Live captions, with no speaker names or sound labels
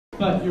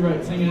but you're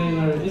right, saying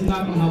it is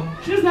not going to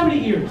help. She doesn't have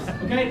any ears,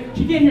 okay?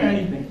 She can't hear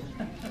anything.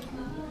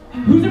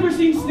 Who's ever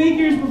seen snake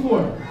ears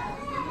before?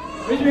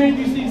 Raise your hand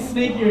if you've seen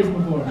snake ears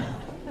before.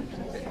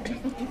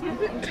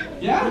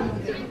 Yeah?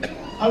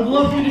 I would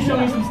love for you to show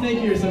me some snake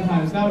ears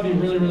sometimes. That would be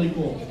really, really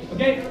cool.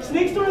 Okay?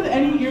 Snakes don't have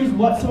any ears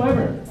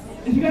whatsoever.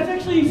 If you guys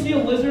actually see a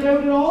lizard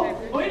out at all,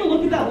 I want you to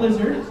look at that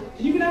lizard, and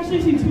you can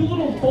actually see two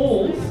little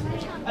holes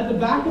at the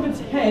back of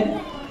its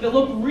head that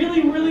look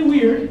really, really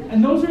weird,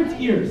 and those are its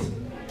ears.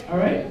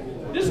 Alright?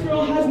 This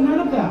girl has none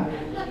of that.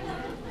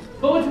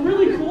 But what's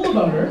really cool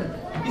about her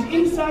is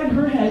inside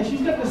her head,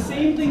 she's got the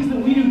same things that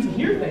we do to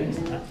hear things.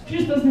 She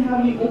just doesn't have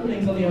any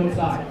openings on the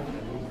outside.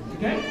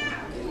 Okay?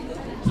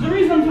 So the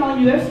reason I'm telling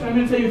you this, and I'm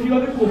going to tell you a few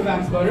other cool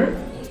facts about her,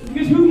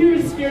 because who here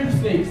is scared of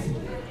snakes?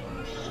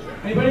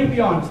 Anybody?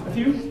 Be honest. A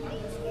few?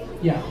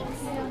 Yeah.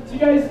 So you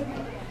guys,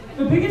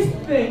 the biggest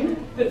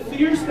thing that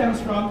fear stems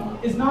from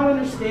is not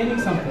understanding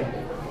something.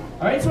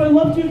 Alright, so I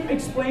love to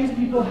explain to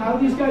people how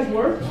these guys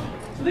work,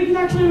 so they can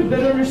actually have a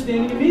better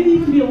understanding and maybe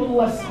even be a little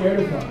less scared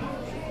of them.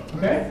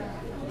 Okay?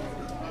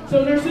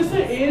 So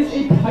Narcissa is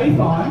a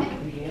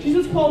python. She's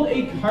what's called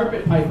a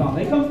carpet python.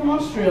 They come from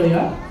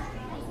Australia.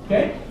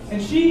 Okay? And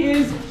she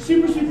is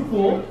super, super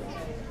cool.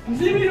 And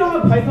does anybody know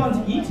how pythons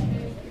eat?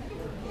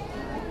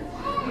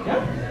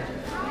 Yeah?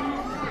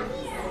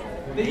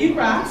 They eat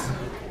rats.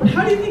 But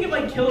how do you think it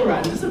might kill a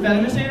rat? Is this a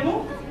venomous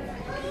animal?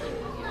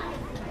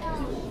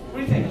 What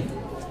do you think?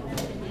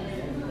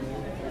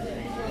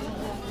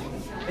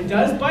 It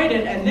does bite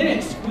it, and then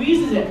it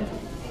squeezes it.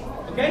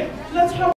 Okay? So that's how